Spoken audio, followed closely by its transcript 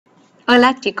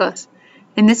Hola chicos!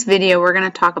 In this video we're going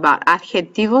to talk about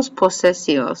adjetivos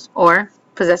posesivos or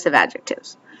possessive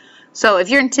adjectives. So if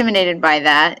you're intimidated by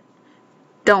that,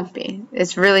 don't be.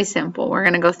 It's really simple. We're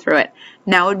going to go through it.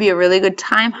 Now would be a really good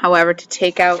time, however, to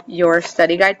take out your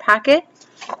study guide packet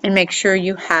and make sure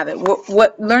you have it.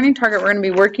 What learning target we're going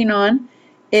to be working on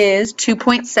is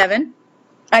 2.7.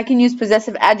 I can use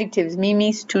possessive adjectives,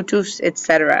 mimis, tutus,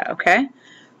 etc. Okay?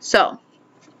 So,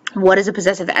 what is a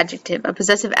possessive adjective? A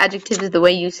possessive adjective is the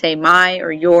way you say my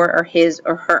or your or his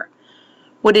or her.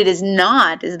 What it is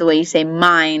not is the way you say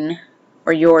mine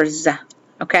or yours.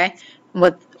 Okay?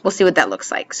 We'll see what that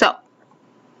looks like. So,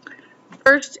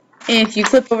 first, if you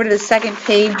flip over to the second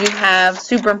page, you have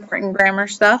super important grammar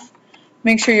stuff.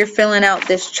 Make sure you're filling out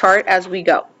this chart as we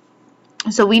go.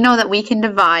 So we know that we can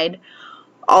divide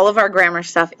all of our grammar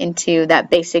stuff into that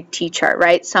basic T-chart,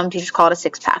 right? Some teachers call it a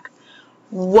six-pack.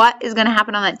 What is going to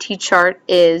happen on that T-chart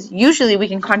is usually we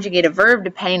can conjugate a verb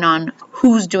depending on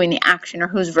who's doing the action or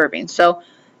who's verbing. So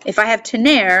if I have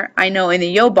tener, I know in the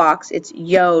yo box it's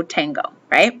yo tengo,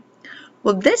 right?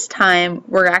 Well, this time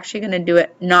we're actually going to do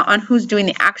it not on who's doing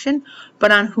the action,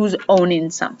 but on who's owning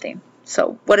something.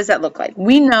 So what does that look like?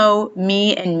 We know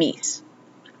me and mis.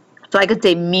 So I could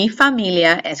say mi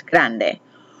familia es grande.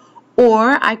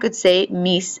 Or I could say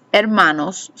mis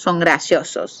hermanos son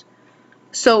graciosos.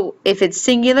 So if it's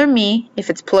singular, me. If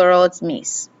it's plural, it's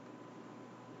mis.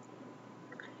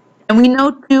 And we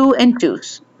know tu and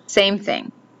tus. Same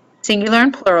thing. Singular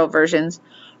and plural versions.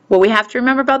 What we have to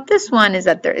remember about this one is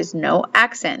that there is no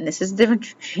accent. This is the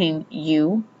difference between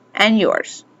you and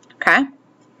yours. Okay?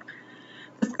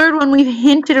 The third one we've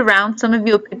hinted around. Some of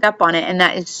you have picked up on it, and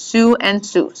that is su and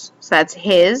sus. So that's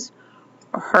his,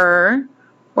 or her,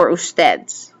 or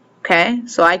ustedes. Okay?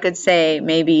 So I could say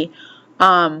maybe...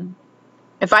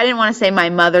 if I didn't want to say my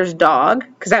mother's dog,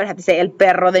 because I would have to say el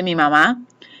perro de mi mamá,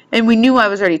 and we knew I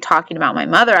was already talking about my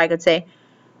mother, I could say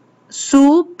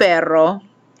su perro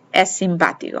es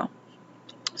simpático.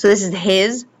 So this is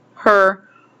his, her,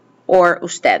 or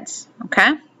ustedes.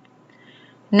 Okay?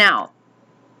 Now,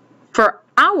 for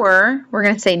our, we're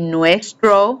going to say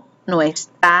nuestro,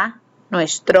 nuestra,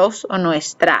 nuestros, or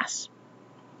nuestras.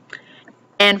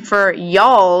 And for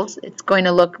y'all's, it's going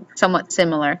to look somewhat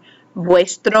similar.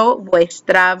 Vuestro,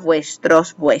 vuestra,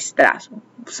 vuestros, vuestras.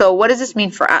 So what does this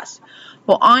mean for us?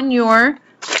 Well, on your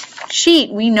sheet,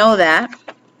 we know that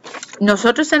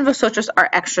nosotros and vosotros are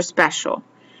extra special.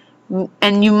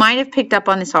 And you might have picked up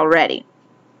on this already.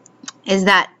 Is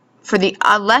that for the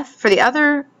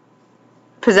other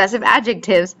possessive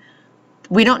adjectives,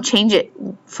 we don't change it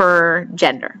for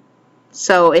gender.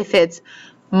 So if it's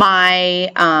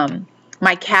my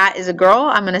cat is a girl,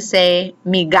 I'm going to say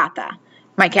mi gata.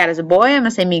 My cat is a boy, I'm going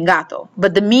to say mi gato.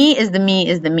 But the me is the me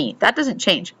is the me. That doesn't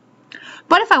change.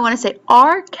 But if I want to say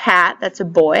our cat, that's a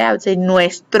boy, I would say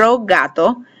nuestro gato.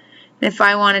 And if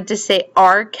I wanted to say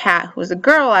our cat, who's a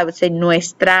girl, I would say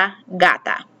nuestra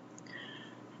gata.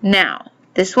 Now,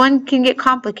 this one can get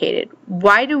complicated.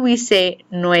 Why do we say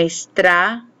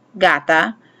nuestra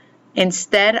gata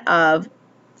instead of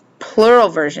plural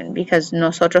version? Because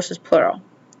nosotros is plural.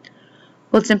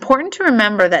 Well, it's important to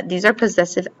remember that these are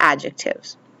possessive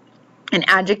adjectives. An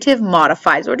adjective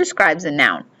modifies or describes a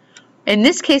noun. In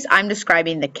this case, I'm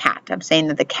describing the cat. I'm saying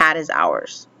that the cat is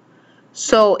ours.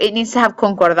 So it needs to have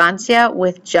concordancia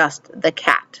with just the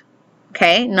cat,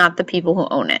 okay? Not the people who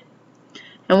own it.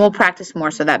 And we'll practice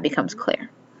more so that becomes clear.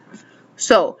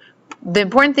 So the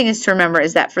important thing is to remember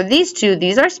is that for these two,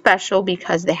 these are special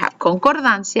because they have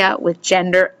concordancia with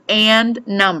gender and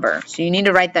number. So you need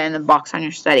to write that in the box on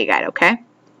your study guide, okay?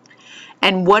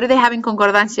 And what are they having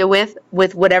concordancia with?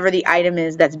 With whatever the item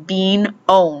is that's being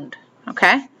owned,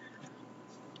 okay?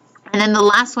 And then the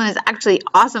last one is actually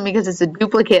awesome because it's a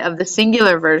duplicate of the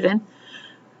singular version,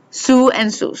 su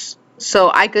and sus. So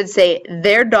I could say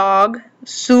their dog,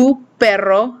 su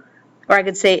perro, or I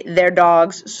could say their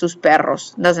dogs, sus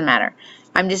perros. Doesn't matter.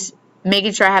 I'm just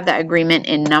making sure I have that agreement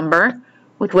in number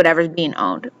with whatever's being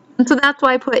owned. And so that's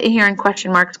why I put in here in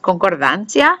question marks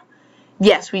concordancia.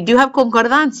 Yes, we do have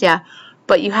concordancia,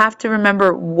 but you have to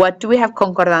remember what do we have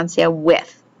concordancia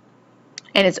with.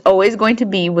 And it's always going to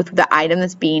be with the item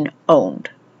that's being owned,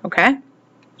 okay?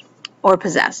 Or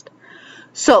possessed.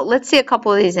 So let's see a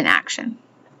couple of these in action.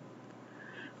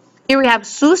 Here we have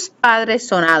sus padres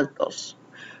son altos.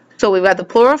 So we've got the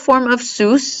plural form of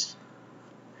sus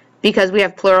because we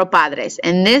have plural padres.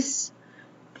 And this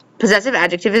possessive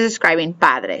adjective is describing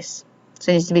padres.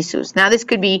 So it needs to be sus. Now this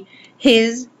could be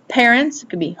his parents.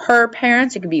 It could be her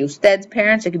parents. It could be ustedes'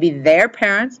 parents. It could be their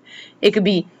parents. It could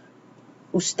be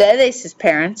ustedes'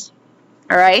 parents.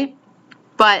 All right?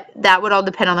 but that would all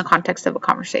depend on the context of a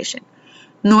conversation.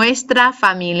 Nuestra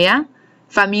familia.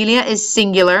 Familia is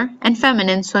singular and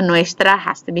feminine, so nuestra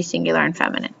has to be singular and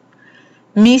feminine.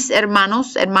 Mis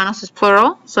hermanos. Hermanos is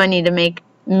plural, so I need to make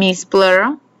mis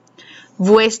plural.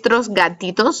 Vuestros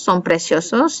gatitos son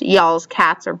preciosos. Y'all's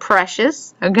cats are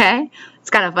precious, okay?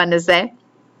 It's kind of fun to say.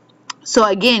 So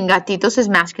again, gatitos is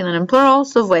masculine and plural,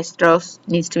 so vuestros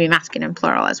needs to be masculine and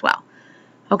plural as well.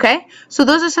 Okay? So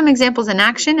those are some examples in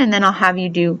action, and then I'll have you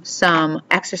do some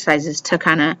exercises to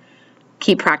kind of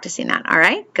keep practicing that. All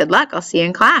right? Good luck. I'll see you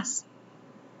in class.